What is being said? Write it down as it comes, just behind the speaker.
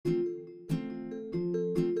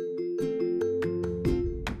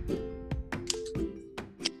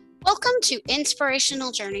to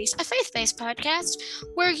Inspirational Journeys, a faith-based podcast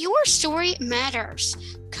where your story matters.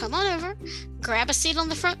 Come on over, grab a seat on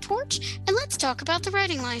the front porch, and let's talk about the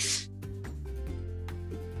writing life.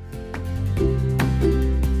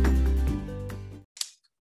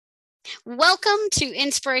 Welcome to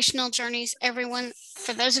Inspirational Journeys, everyone.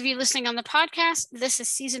 For those of you listening on the podcast, this is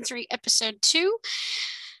Season 3, Episode 2.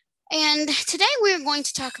 And today we're going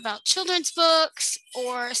to talk about children's books,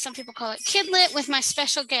 or some people call it Kidlit, with my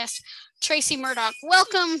special guest, Tracy Murdoch.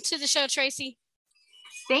 Welcome to the show, Tracy.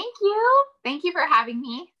 Thank you. Thank you for having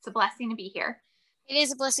me. It's a blessing to be here. It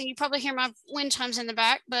is a blessing. You probably hear my wind chimes in the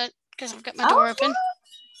back, but because I've got my door open.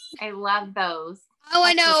 I love those. Oh,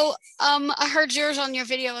 I know. I heard yours on your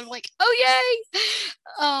video. I'm like, oh,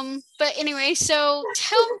 yay. But anyway, so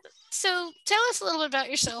tell us a little bit about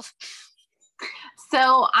yourself.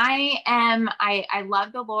 So I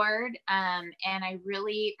love the Lord. And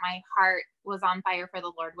my heart was on fire for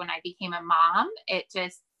the Lord when I became a mom. It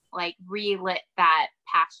just like relit that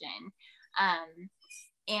passion.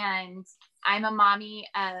 And I'm a mommy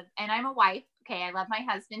and I'm a wife. Okay. I love my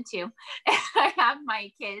husband too. I have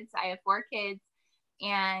my kids. I have 4 kids.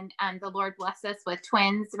 And the Lord blessed us with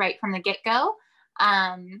twins right from the get-go.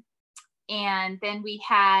 And then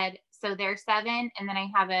so they're 7. And then I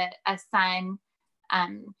have a son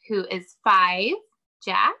who is 5,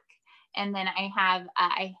 Jack. And then I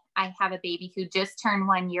have a baby who just turned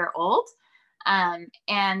 1 year old.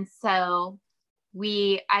 And so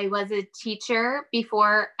I was a teacher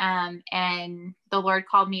before, and the Lord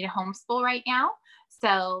called me to homeschool right now.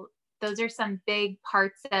 So those are some big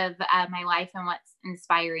parts of my life and what's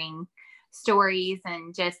inspiring stories,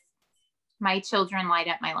 and just my children light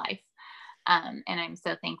up my life. And I'm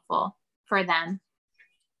so thankful for them.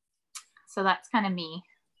 So that's kind of me.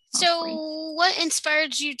 Mostly. So what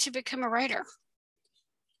inspired you to become a writer?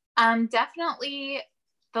 Definitely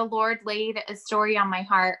the Lord laid a story on my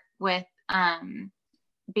heart with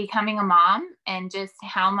becoming a mom, and just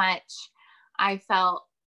how much I felt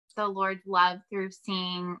the Lord's love through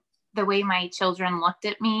seeing the way my children looked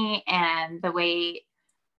at me and the way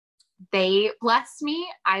they blessed me.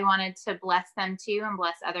 I wanted to bless them too and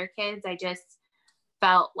bless other kids. I just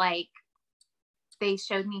felt like they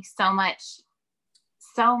showed me so much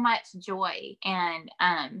joy, and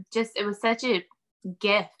it was such a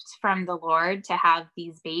gift from the Lord to have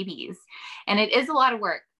these babies. And it is a lot of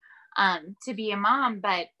work to be a mom,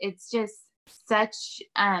 but it's just such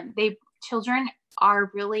children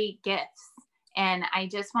are really gifts. And I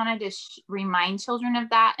just wanted to remind children of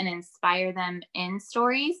that and inspire them in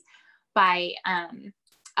stories by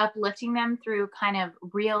uplifting them through kind of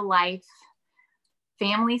real life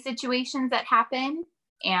family situations that happen.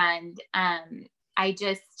 And I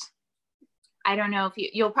don't know if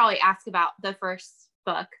you'll probably ask about the first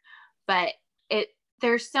book, but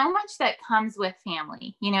there's so much that comes with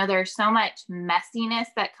family. You know, there's so much messiness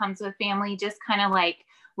that comes with family, just kind of like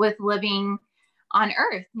with living on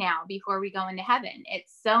earth now before we go into heaven.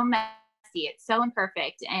 It's so messy. It's so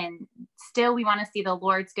imperfect. And still we want to see the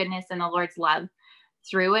Lord's goodness and the Lord's love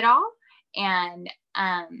through it all. And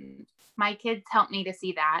my kids help me to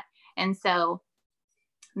see that. And so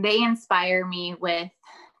they inspire me with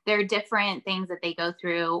their different things that they go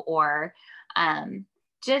through, or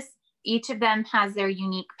just each of them has their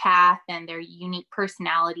unique path and their unique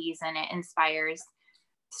personalities, and it inspires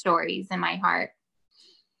stories in my heart.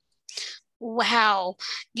 Wow.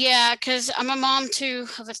 Yeah, because I'm a mom too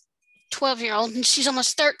of a 12-year-old, and she's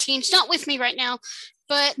almost 13. She's not with me right now,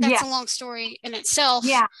 but that's a long story in itself.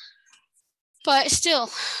 Yeah. But still.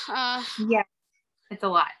 Yeah, it's a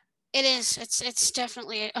lot. It is. It's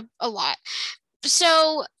definitely a lot.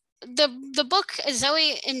 So the book,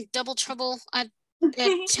 Zoe in Double Trouble.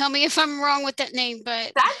 Tell me if I'm wrong with that name,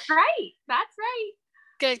 but that's right.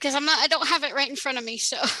 Good, because I don't have it right in front of me.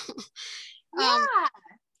 So yeah.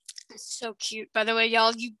 It's so cute, by the way,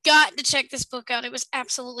 y'all. You got to check this book out. It was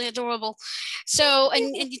absolutely adorable. So,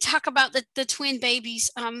 and you talk about the twin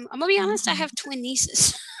babies. I'm gonna be honest, I have twin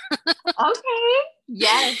nieces. Okay.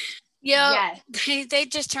 Yes. Yeah. Yes. They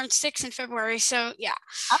just turned 6 in February. So yeah.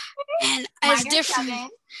 Okay. And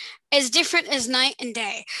as different as night and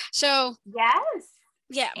day. So yes.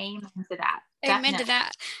 Yeah. Amen to that. Amen Definitely. to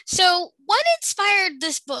that. So what inspired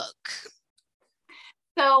this book?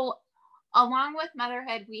 So along with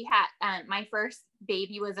motherhood, we had my first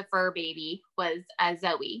baby was a fur baby, was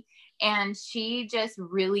Zoe. And she just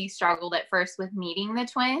really struggled at first with meeting the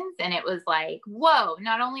twins. And it was like, whoa,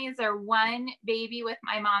 not only is there one baby with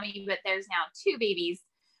my mommy, but there's now 2 babies.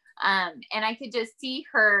 And I could just see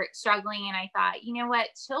her struggling. And I thought, you know what?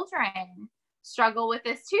 Children struggle with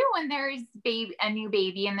this too when there's a new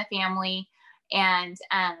baby in the family. And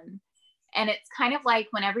And it's kind of like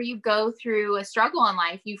whenever you go through a struggle in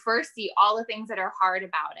life, you first see all the things that are hard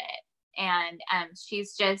about it. And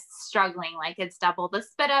she's just struggling. Like it's double the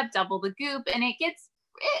spit up, double the goop. And it's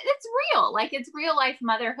real. Like it's real life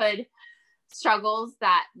motherhood struggles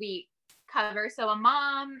that we cover. So a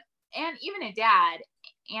mom and even a dad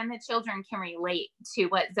and the children can relate to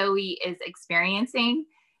what Zoe is experiencing.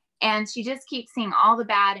 And she just keeps seeing all the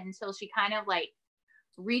bad until she kind of like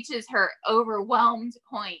reaches her overwhelmed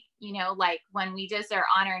point, you know, like when we just are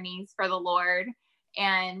on our knees for the Lord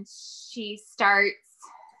and she starts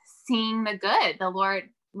seeing the good. The Lord,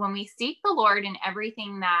 when we seek the Lord in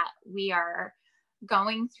everything that we are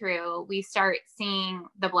going through, we start seeing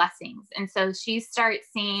the blessings. And so she starts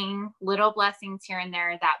seeing little blessings here and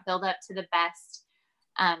there that build up to the best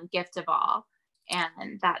gift of all.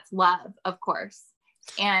 And that's love, of course.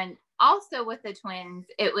 And also with the twins,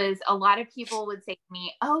 it was a lot of people would say to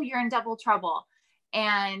me, oh, you're in double trouble.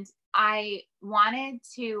 And I wanted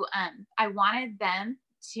them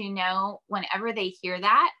to know whenever they hear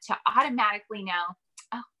that to automatically know,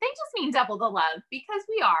 oh, they just mean double the love, because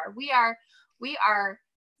we are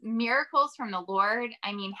miracles from the Lord.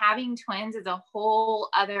 I mean, having twins is a whole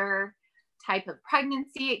other type of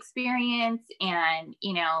pregnancy experience and,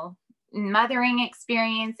 you know, mothering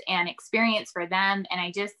experience and experience for them. And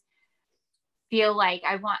I just feel like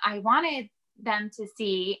I wanted them to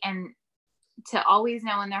see and to always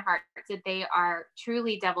know in their hearts that they are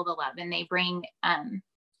truly double the love, and they bring,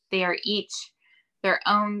 they are each their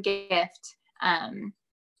own gift.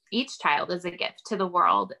 Each child is a gift to the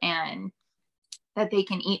world, and that they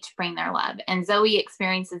can each bring their love. And Zoe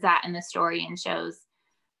experiences that in the story and shows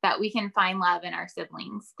that we can find love in our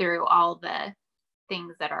siblings through all the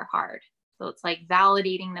things that are hard. So it's like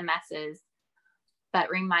validating the messes, but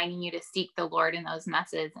reminding you to seek the Lord in those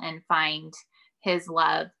messes and find his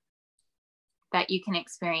love that you can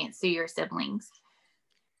experience through your siblings.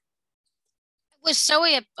 Was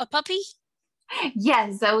Zoe a puppy?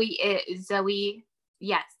 Yes, Zoe.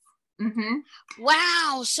 Yes. Mm-hmm.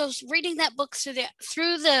 Wow. So reading that book through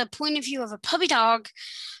the point of view of a puppy dog,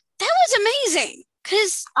 that was amazing.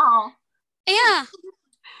 Cause yeah.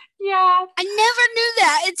 Yeah. I never knew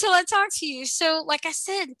that until I talked to you. So like I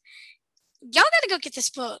said, y'all got to go get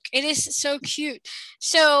this book. It is so cute.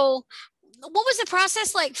 So what was the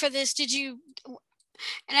process like for this? Did you,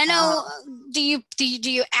 and I know, do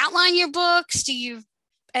you outline your books? Do you,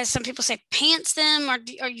 as some people say, pants them, or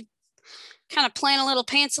are you kind of playing a little,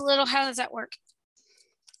 pants a little? How does that work?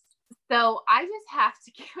 So I just have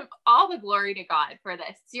to give all the glory to God for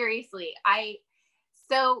this. Seriously.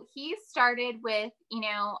 So he started with, you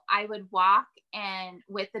know, I would walk and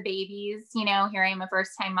with the babies, you know, here I am a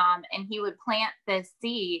first time mom, and he would plant the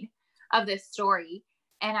seed of this story.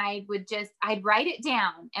 And I'd write it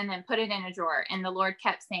down and then put it in a drawer. And the Lord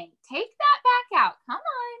kept saying, take that back out. Come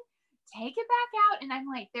on, take it back out. And I'm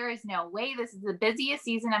like, there is no way. This is the busiest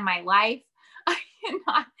season of my life. I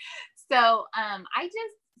cannot. So I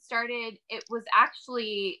just started, it was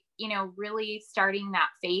actually, you know, really starting that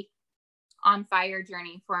faith on fire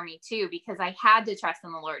journey for me too, because I had to trust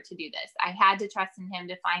in the Lord to do this. I had to trust in him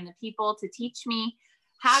to find the people to teach me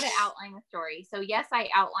how to outline the story. So yes, I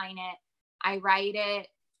outline it, I write it,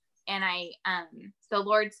 and the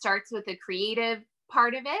Lord starts with the creative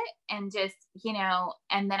part of it and just, you know,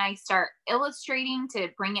 and then I start illustrating to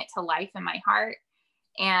bring it to life in my heart.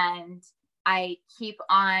 And I keep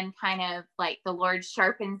on kind of like the Lord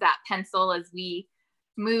sharpens that pencil as we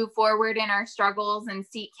move forward in our struggles and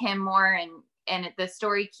seek him more. And the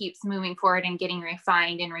story keeps moving forward and getting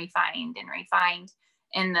refined and refined and refined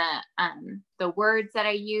in the words that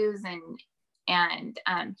I use. And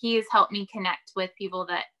he has helped me connect with people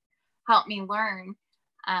that help me learn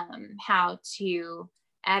how to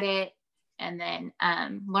edit and then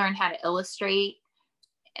learn how to illustrate.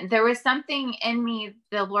 And there was something in me,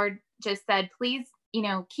 the Lord just said, please, you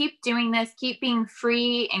know, keep doing this, keep being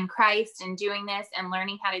free in Christ and doing this and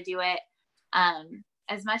learning how to do it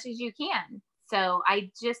as much as you can. So I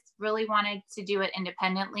just really wanted to do it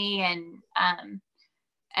independently. And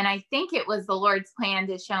I think it was the Lord's plan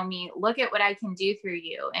to show me, look at what I can do through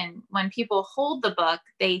you. And when people hold the book,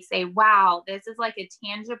 they say, wow, this is like a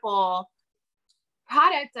tangible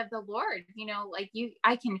product of the Lord. You know, like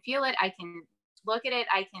I can feel it. I can look at it.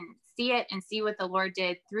 I can see it and see what the Lord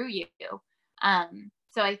did through you.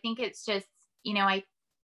 So I think it's just, you know,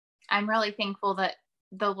 I'm really thankful that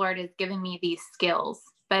the Lord has given me these skills,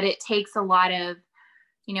 but it takes a lot of,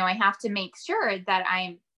 you know, I have to make sure that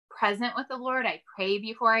I'm present with the Lord. I pray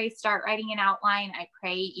before I start writing an outline. I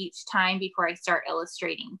pray each time before I start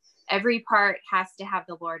illustrating. Every part has to have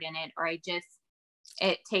the Lord in it, or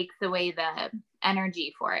it takes away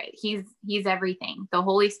energy for it. He's everything. The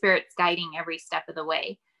Holy Spirit's guiding every step of the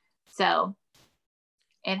way. So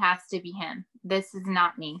it has to be him. This is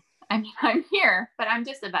not me. I mean, I'm here, but I'm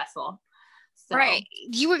just a vessel. So. Right.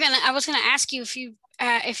 I was gonna ask you if you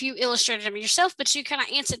illustrated them yourself, but you kind of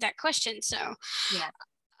answered that question. So yeah.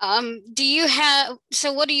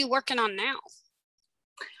 What are you working on now?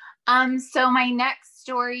 So my next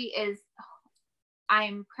story is,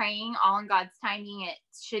 I'm praying all in God's timing. It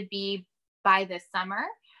should be by this summer.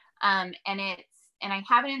 And I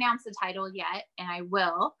haven't announced the title yet, and I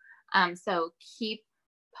will. So keep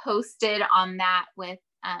posted on that with,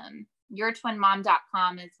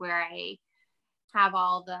 yourtwinmom.com is where I have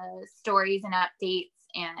all the stories and updates.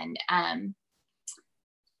 And,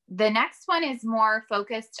 the next one is more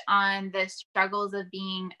focused on the struggles of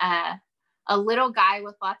being a little guy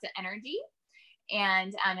with lots of energy.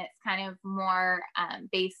 And it's kind of more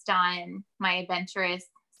based on my adventurous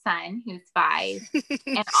son, who's 5,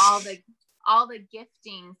 and all the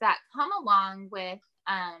giftings that come along with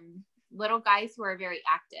little guys who are very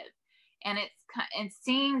active. And it's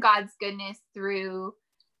seeing God's goodness through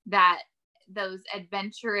those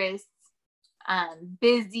adventurous,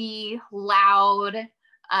 busy, loud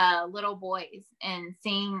little boys, and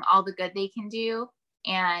seeing all the good they can do.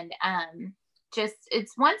 And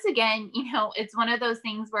it's once again, it's one of those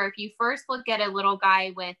things where if you first look at a little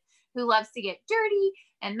guy who loves to get dirty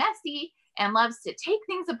and messy and loves to take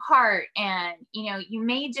things apart, and you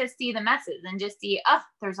may just see the messes and just see, oh,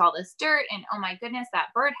 there's all this dirt, and oh my goodness,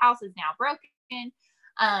 that birdhouse is now broken.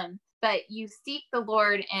 But you seek the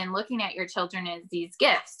Lord and looking at your children as these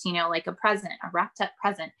gifts, like a present, a wrapped up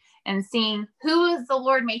present, and seeing who is the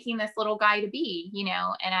Lord making this little guy to be,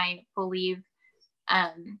 and I believe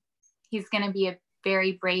he's going to be a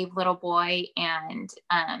very brave little boy, and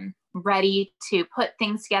ready to put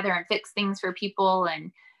things together and fix things for people.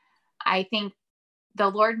 And I think the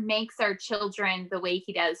Lord makes our children the way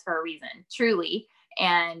he does for a reason, truly.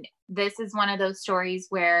 And this is one of those stories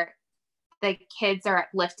where the kids are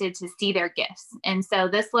uplifted to see their gifts. And so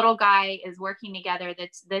this little guy is working together.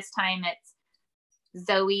 This time it's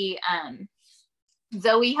Zoe.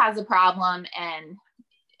 Zoe has a problem, and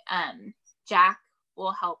Jack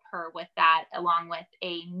will help her with that, along with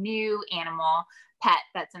a new animal pet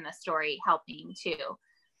that's in the story helping too.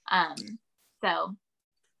 Those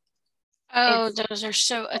are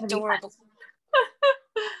so adorable.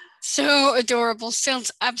 So adorable.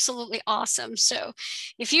 Sounds absolutely awesome. So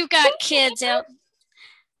if you've got kids out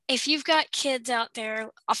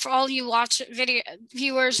there, for all you video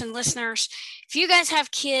viewers and listeners, if you guys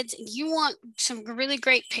have kids and you want some really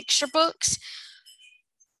great picture books,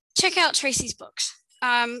 check out Tracy's books.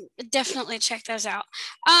 Definitely check those out.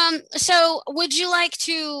 So would you like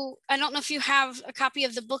to, I don't know if you have a copy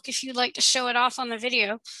of the book, if you'd like to show it off on the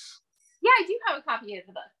video. Yeah, I do have a copy of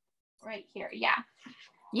the book right here. Yeah.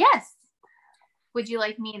 Yes. Would you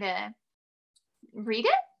like me to read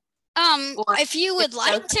it? If you would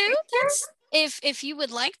like to, if you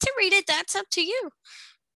would like to read it, that's up to you.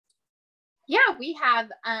 Yeah, we have,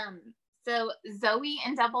 so Zoe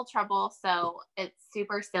in Double Trouble. So it's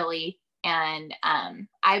super silly. And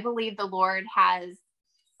I believe the Lord has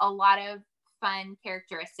a lot of fun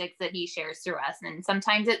characteristics that he shares through us. And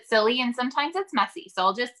sometimes it's silly and sometimes it's messy. So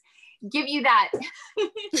I'll just give you that,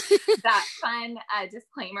 that fun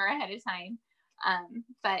disclaimer ahead of time.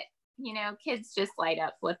 But, kids just light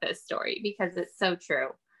up with this story because it's so true,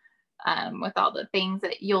 with all the things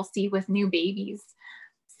that you'll see with new babies.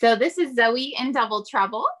 So this is Zoe in Double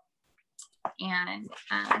Trouble. And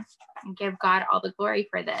give God all the glory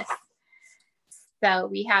for this. So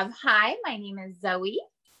we have, hi, my name is Zoe.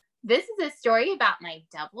 This is a story about my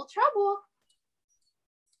double trouble.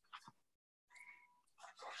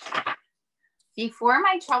 Before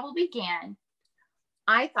my trouble began,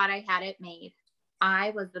 I thought I had it made. I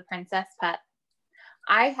was the princess pup.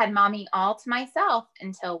 I had mommy all to myself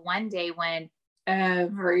until one day when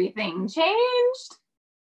everything changed.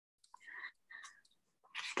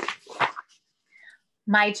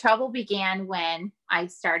 My trouble began when I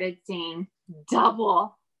started seeing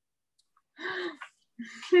double.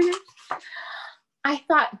 I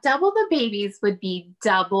thought double the babies would be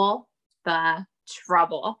double the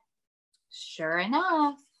trouble. Sure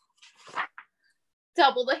enough,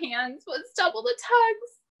 double the hands was double the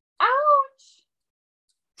tugs. Ouch.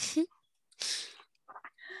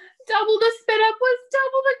 Double the spit up was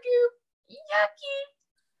double the goop.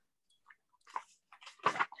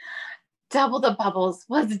 Yucky. Double the bubbles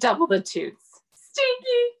was double the toots.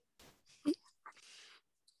 Stinky.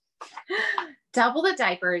 Double the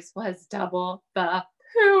diapers was double the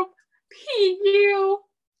poop. P-U.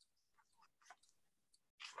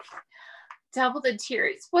 double the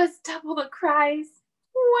tears was double the cries.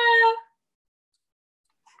 Wow.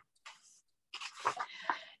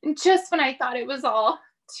 And just when I thought it was all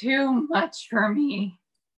too much for me,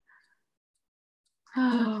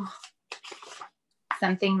 oh,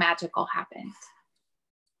 something magical happened.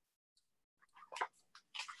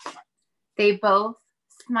 They both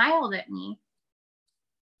smiled at me.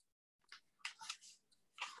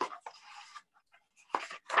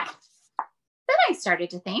 Then I started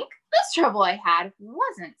to think this trouble I had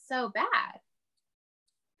wasn't so bad,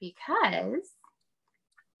 because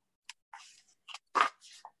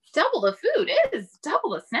double the food is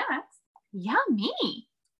double the snacks. Yummy.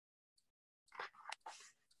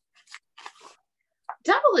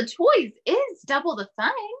 Double the toys is double the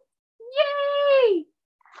fun. Yay!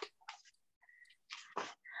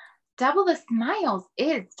 Double the smiles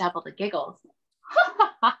is double the giggles.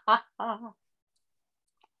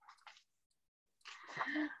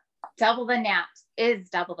 Double the naps is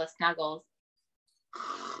double the snuggles.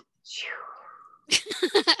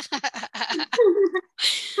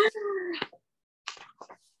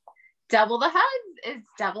 Double the hugs is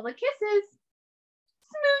double the kisses.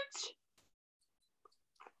 Smooch.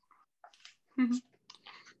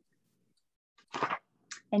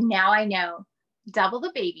 And now I know double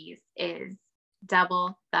the babies is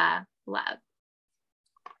double the love.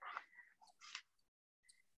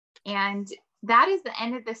 And that is the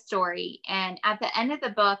end of the story. And at the end of the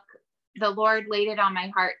book, the Lord laid it on my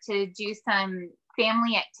heart to do some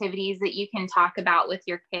family activities that you can talk about with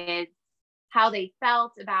your kids, how they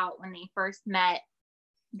felt about when they first met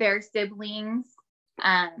their siblings.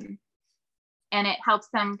 And it helps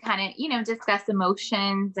them kind of, discuss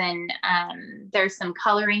emotions. And there's some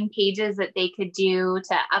coloring pages that they could do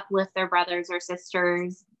to uplift their brothers or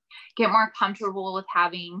sisters, get more comfortable with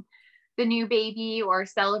having the new baby or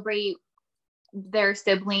celebrate their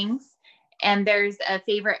siblings. And there's a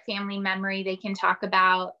favorite family memory they can talk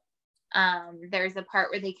about. There's a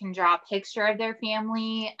part where they can draw a picture of their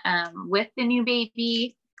family with the new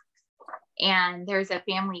baby. And there's a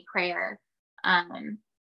family prayer.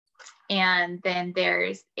 And then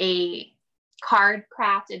there's a card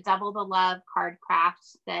craft, a double the love card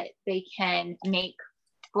craft that they can make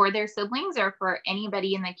for their siblings or for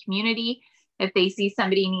anybody in the community. If they see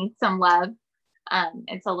somebody needs some love,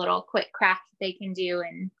 it's a little quick craft they can do.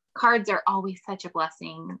 And cards are always such a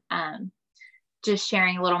blessing. Just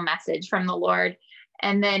sharing a little message from the Lord.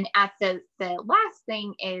 And then at the last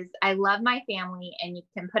thing is, I love my family, and you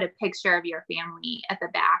can put a picture of your family at the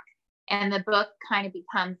back. And the book kind of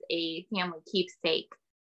becomes a family keepsake.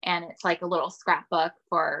 And it's like a little scrapbook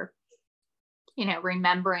for,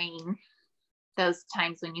 remembering those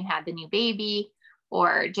times when you had the new baby,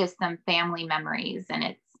 or just some family memories.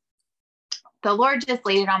 And the Lord just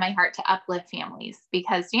laid it on my heart to uplift families,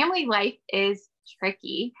 because family life is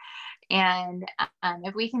tricky. And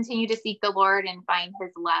if we continue to seek the Lord and find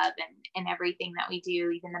his love in everything that we do,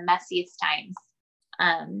 even the messiest times,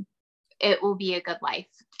 it will be a good life,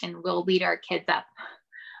 and we'll lead our kids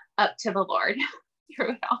up to the Lord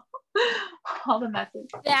through it all the message.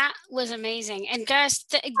 That was amazing. And guys,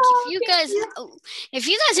 if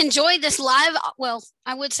you guys enjoyed this live, well,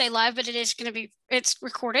 I would say live, but it's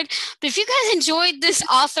recorded. But if you guys enjoyed this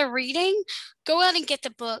author reading, go out and get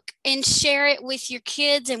the book and share it with your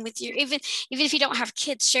kids, and with your, even if you don't have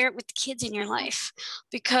kids, share it with the kids in your life,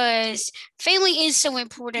 because family is so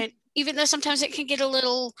important. Even though sometimes it can get a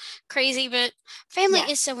little crazy, but family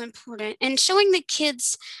is so important. And showing the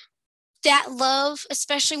kids that love,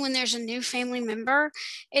 especially when there's a new family member,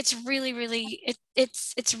 it's really, really,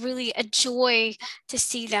 it's really a joy to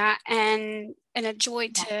see that, and a joy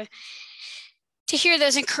to hear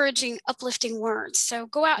those encouraging, uplifting words. So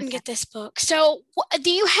go out and get this book. So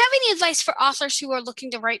do you have any advice for authors who are looking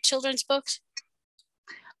to write children's books?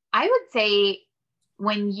 I would say,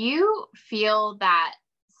 when you feel that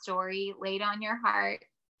story laid on your heart,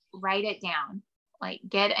 write it down. Like,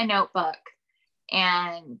 get a notebook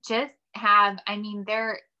and just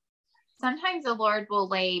sometimes the Lord will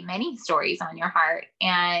lay many stories on your heart,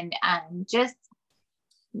 and just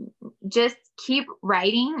keep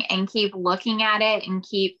writing and keep looking at it, and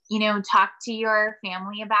keep, talk to your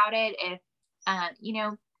family about it.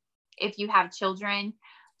 If you have children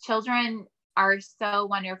are so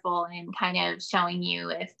wonderful in kind of showing you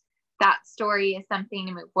if that story is something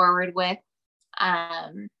to move forward with,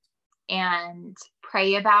 and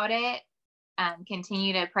pray about it.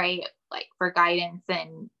 Continue to pray for guidance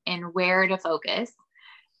and where to focus,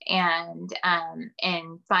 and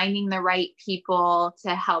finding the right people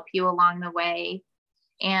to help you along the way,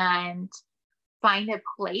 and find a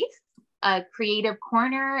place, a creative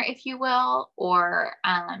corner, if you will, or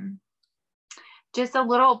just a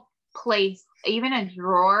little place, even a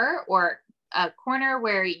drawer or a corner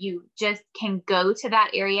where you just can go to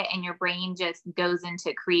that area and your brain just goes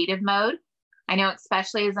into creative mode. I know,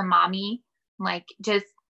 especially as a mommy, like just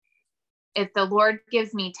if the Lord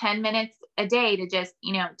gives me 10 minutes a day to just,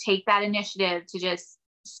 take that initiative to just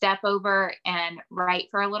step over and write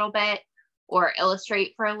for a little bit or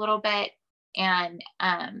illustrate for a little bit and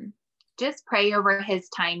just pray over his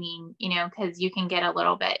timing, because you can get a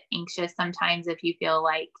little bit anxious sometimes if you feel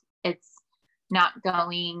like it's not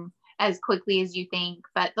going as quickly as you think.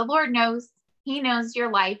 But the Lord knows. He knows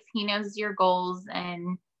your life. He knows your goals.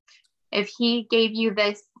 And if he gave you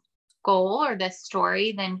this goal or this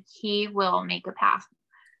story, then he will make a path.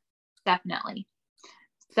 Definitely.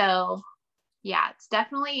 So yeah, it's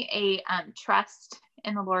definitely a trust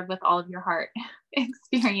in the Lord with all of your heart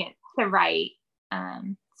experience to write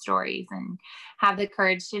stories and have the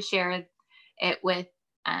courage to share it with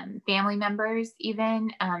family members, even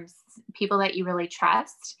people that you really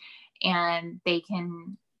trust, and they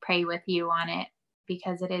can pray with you on it,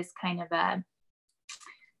 because it is kind of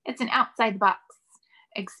it's an outside the box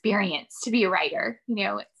experience to be a writer,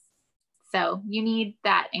 so you need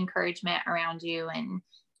that encouragement around you, and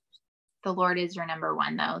the Lord is your number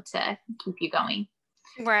one, though, to keep you going.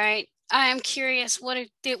 Right. I am curious, what do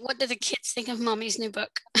the kids think of Mommy's new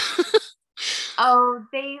book? Oh,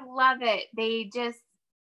 they love it. They just,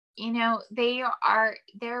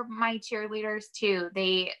 they're my cheerleaders too.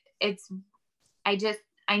 I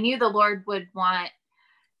knew the Lord would want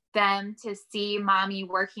them to see Mommy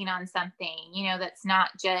working on something, that's not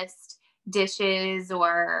just dishes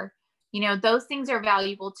or, those things are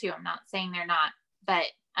valuable too. I'm not saying they're not, but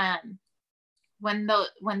when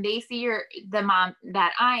they see the mom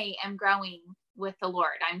that I am growing with the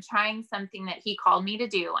Lord, I'm trying something that he called me to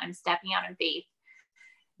do, I'm stepping out in faith,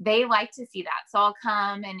 they like to see that. So I'll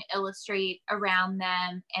come and illustrate around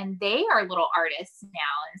them, and they are little artists now.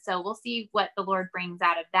 And so we'll see what the Lord brings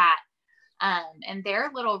out of that. And they're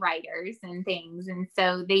little writers and things. And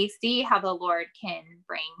so they see how the Lord can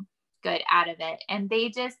bring good out of it. And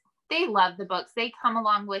they love the books. They come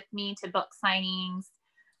along with me to book signings,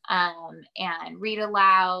 and read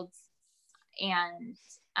alouds. And,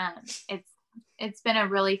 it's been a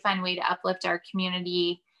really fun way to uplift our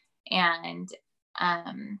community. And,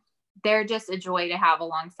 they're just a joy to have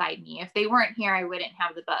alongside me. If they weren't here, I wouldn't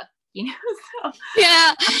have the book, so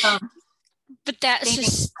yeah. But that's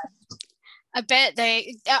just, I bet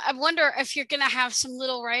I wonder if you're going to have some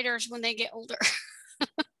little writers when they get older.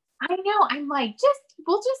 I know. I'm like,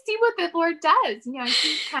 we'll just see what the Lord does.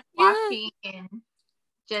 He's kind of watching, and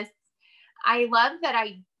just, I love that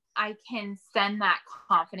I can send that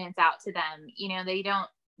confidence out to them.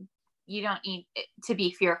 You don't need to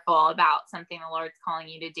be fearful about something the Lord's calling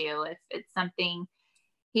you to do. If it's something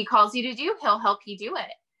he calls you to do, he'll help you do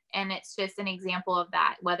it. And it's just an example of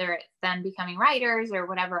that, whether it's them becoming writers or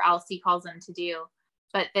whatever else he calls them to do.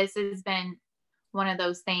 But this has been one of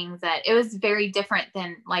those things that it was very different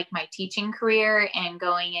than like my teaching career and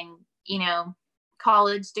going and,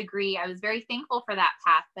 college degree. I was very thankful for that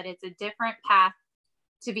path, but it's a different path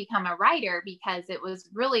to become a writer, because it was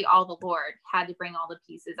really all the Lord had to bring all the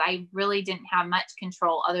pieces. I really didn't have much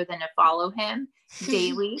control other than to follow him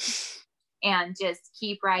daily and just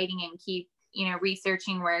keep writing and keep,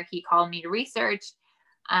 researching where he called me to research.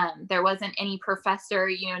 There wasn't any professor,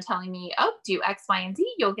 telling me, oh, do X, Y, and Z,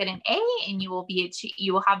 you'll get an A and you will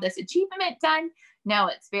have this achievement done. No,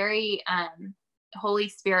 it's very Holy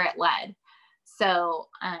Spirit led. So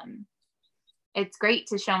it's great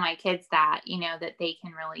to show my kids that, that they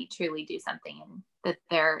can really truly do something, and that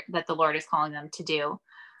the Lord is calling them to do.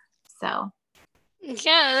 So.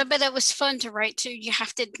 Yeah, but it was fun to write too. You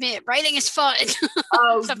have to admit, writing is fun.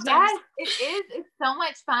 Oh, yes, it is. It's so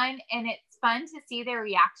much fun, and it's fun to see their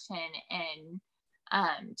reaction and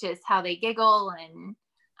just how they giggle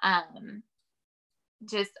and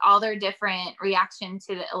just all their different reaction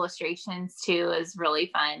to the illustrations too is really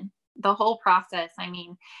fun. The whole process. I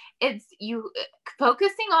mean, it's you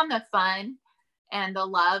focusing on the fun and the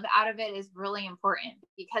love out of it is really important,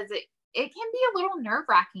 because it can be a little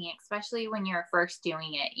nerve-wracking, especially when you're first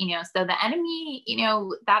doing it, so the enemy,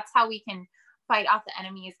 that's how we can fight off the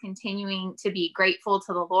enemy, is continuing to be grateful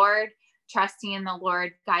to the Lord, trusting in the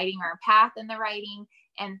Lord, guiding our path in the writing,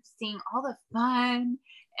 and seeing all the fun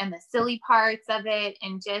and the silly parts of it.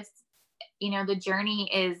 And just, the journey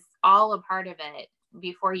is all a part of it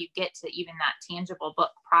before you get to even that tangible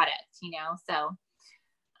book product, so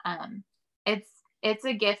it's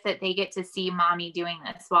a gift that they get to see Mommy doing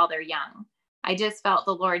this while they're young. I just felt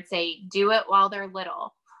the Lord say, do it while they're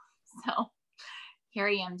little. So here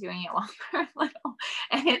I am doing it while they're little.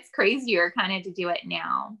 And it's crazier kind of to do it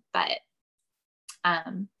now, but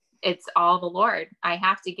it's all the Lord. I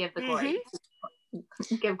have to give the glory,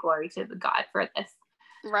 give glory to the God for this.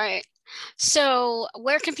 Right. So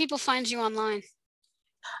where can people find you online?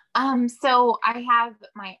 So I have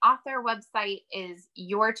my author website is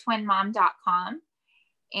yourtwinmom.com,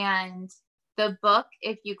 and the book,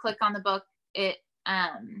 if you click on the book, it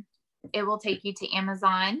will take you to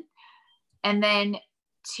Amazon. And then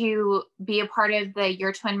to be a part of the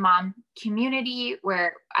Your Twin Mom community,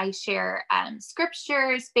 where I share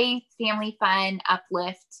scriptures, faith, family fun,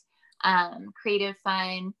 uplift, creative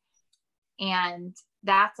fun. And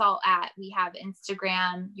that's all we have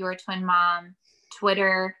Instagram, Your Twin Mom,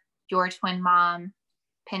 Twitter, Your Twin Mom,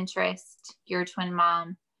 Pinterest, Your Twin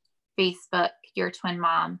Mom, Facebook, Your Twin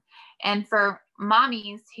Mom. And for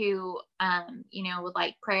mommies who, would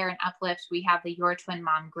like prayer and uplift, we have the Your Twin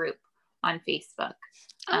Mom group on Facebook,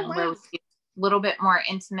 where we do a little bit more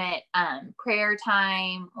intimate prayer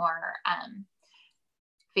time, or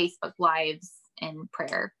Facebook lives and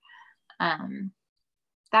prayer.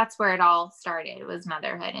 That's where it all started. It was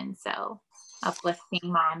motherhood. And so uplifting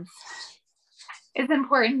moms is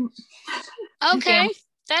important. Okay.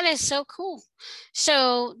 That is so cool.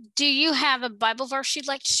 So do you have a Bible verse you'd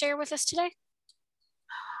like to share with us today?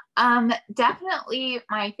 Definitely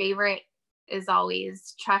my favorite is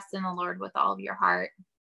always trust in the Lord with all of your heart.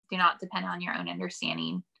 Do not depend on your own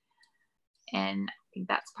understanding. And I think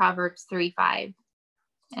that's Proverbs 3:5.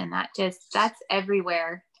 And that's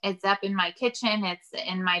everywhere. It's up in my kitchen. It's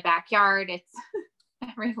in my backyard. It's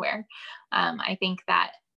everywhere. I think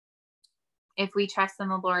that if we trust in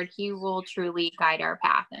the Lord, He will truly guide our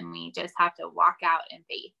path, and we just have to walk out in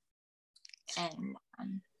faith.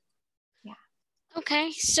 And yeah.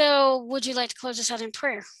 Okay. So would you like to close us out in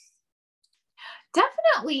prayer?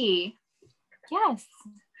 Definitely. Yes.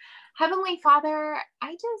 Heavenly Father,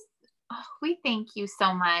 we thank you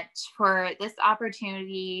so much for this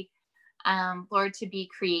opportunity, Lord, to be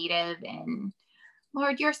creative. And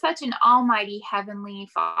Lord, you're such an almighty Heavenly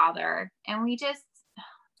Father. And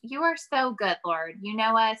you are so good, Lord. You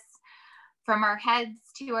know us from our heads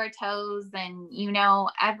to our toes, and you know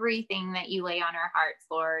everything that you lay on our hearts,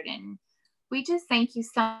 Lord. And we just thank you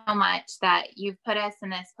so much that you've put us in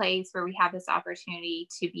this place where we have this opportunity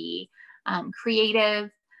to be creative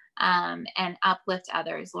and uplift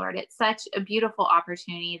others, Lord. It's such a beautiful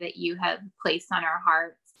opportunity that you have placed on our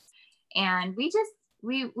hearts. And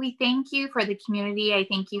we thank you for the community. I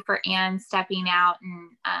thank you for Anne stepping out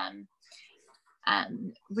and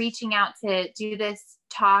reaching out to do this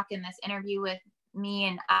talk and this interview with me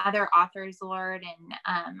and other authors, Lord,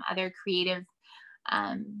 and other creative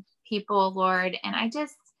people, Lord. And I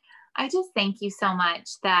just thank you so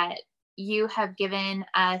much that you have given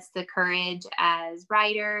us the courage as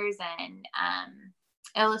writers and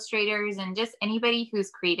illustrators and just anybody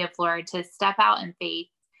who's creative, Lord, to step out in faith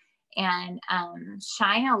and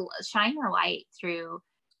shine a light through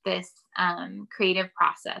this creative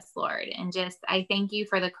process, Lord. And I thank you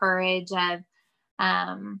for the courage of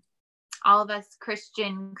all of us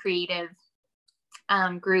Christian creative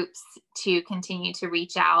groups to continue to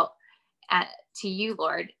reach out to you,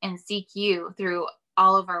 Lord, and seek you through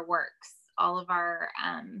all of our works, all of our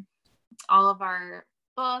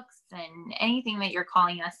books, and anything that you're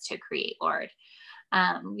calling us to create, Lord.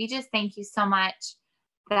 We just thank you so much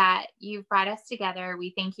that you've brought us together.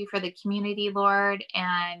 We thank you for the community, Lord,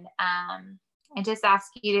 and I just ask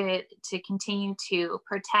you to continue to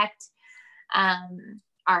protect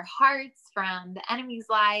our hearts from the enemy's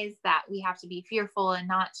lies, that we have to be fearful and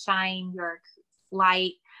not shine your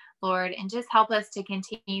light, Lord, and just help us to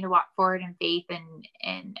continue to walk forward in faith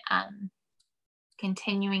and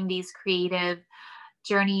continuing these creative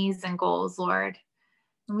journeys and goals, Lord.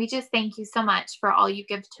 And we just thank you so much for all you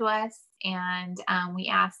give to us. And we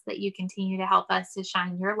ask that you continue to help us to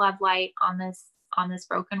shine your love light on this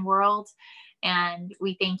broken world. And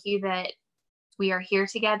we thank you that we are here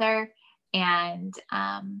together, and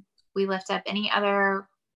we lift up any other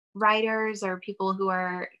writers or people who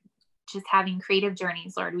are just having creative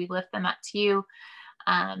journeys, Lord. We lift them up to you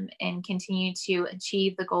and continue to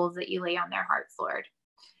achieve the goals that you lay on their hearts, Lord.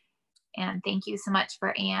 And thank you so much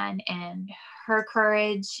for Anne and her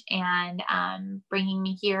courage and bringing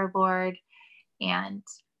me here, Lord. And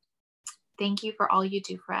thank you for all you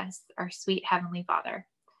do for us, our sweet Heavenly Father.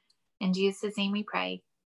 In Jesus' name we pray.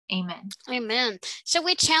 Amen. Amen. So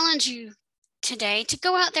we challenge you today to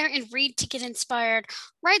go out there and read to get inspired,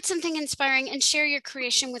 write something inspiring, and share your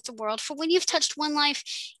creation with the world. For when you've touched one life,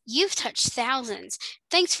 you've touched thousands.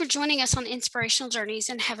 Thanks for joining us on Inspirational Journeys,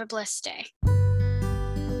 and have a blessed day.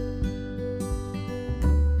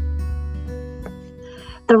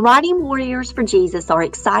 The Writing Warriors for Jesus are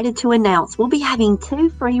excited to announce we'll be having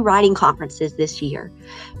 2 free writing conferences this year.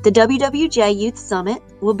 The WWJ Youth Summit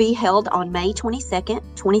will be held on May 22nd,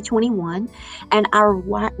 2021, and our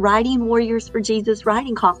Writing Warriors for Jesus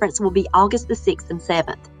writing conference will be August the 6th and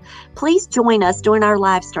 7th. Please join us during our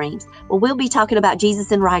live streams, where we'll be talking about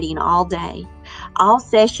Jesus and writing all day. All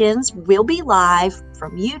sessions will be live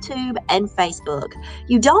from YouTube and Facebook.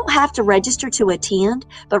 You don't have to register to attend,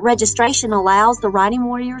 but registration allows the Writing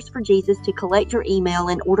Warriors for Jesus to collect your email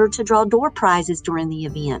in order to draw door prizes during the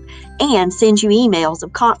event and send you emails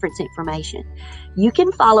of conference information. You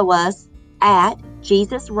can follow us at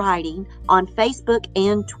Jesus Writing on Facebook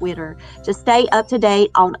and Twitter to stay up to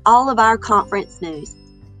date on all of our conference news.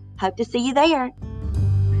 Hope to see you there.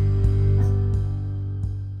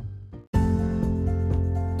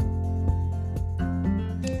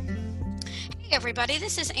 Hey everybody,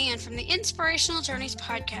 this is Ann from the Inspirational Journeys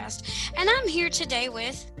podcast, and I'm here today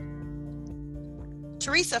with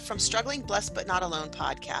Teresa from Struggling Blessed But Not Alone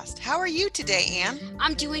podcast. How are you today, Ann?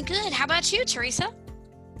 I'm doing good. How about you, Teresa?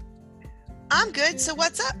 I'm good. So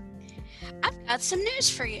what's up? I've got some news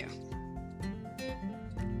for you.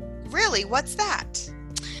 Really? What's that?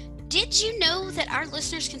 Did you know that our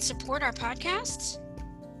listeners can support our podcasts?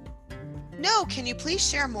 No, can you please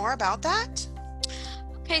share more about that?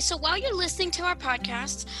 Okay, so while you're listening to our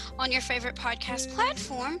podcasts on your favorite podcast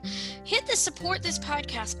platform, hit the Support This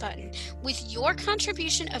Podcast button. With your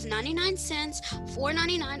contribution of 99 cents,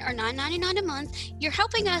 $4.99, or $9.99 a month, you're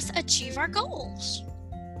helping us achieve our goals.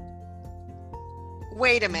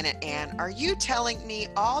 Wait a minute, Ann. Are you telling me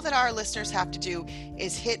all that our listeners have to do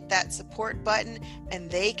is hit that support button and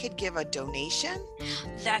they could give a donation?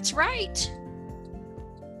 That's right.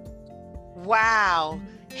 Wow.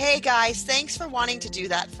 Hey guys, thanks for wanting to do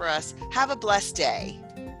that for us. Have a blessed day.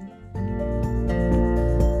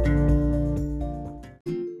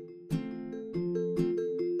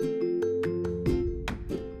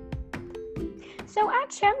 So I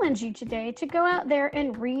challenge you today to go out there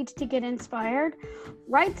and read to get inspired,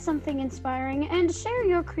 write something inspiring, and share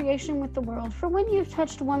your creation with the world. For when you've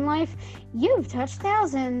touched one life, you've touched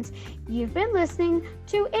thousands. You've been listening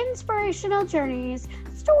to Inspirational Journeys,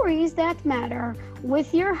 Stories That Matter,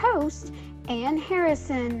 with your host, Ann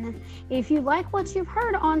Harrison. If you like what you've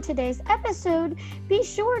heard on today's episode, be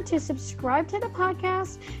sure to subscribe to the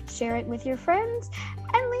podcast, share it with your friends,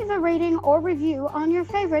 and leave a rating or review on your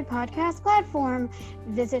favorite podcast platform.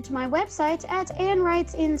 Visit my website at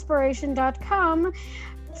annwritesinspiration.com,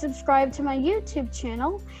 subscribe to my YouTube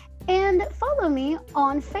channel, and follow me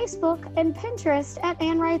on Facebook and Pinterest at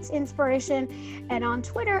Ann Writes Inspiration, and on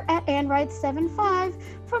Twitter at AnnWrites75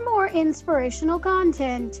 for more inspirational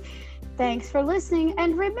content. Thanks for listening,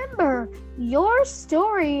 and remember, your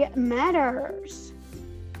story matters.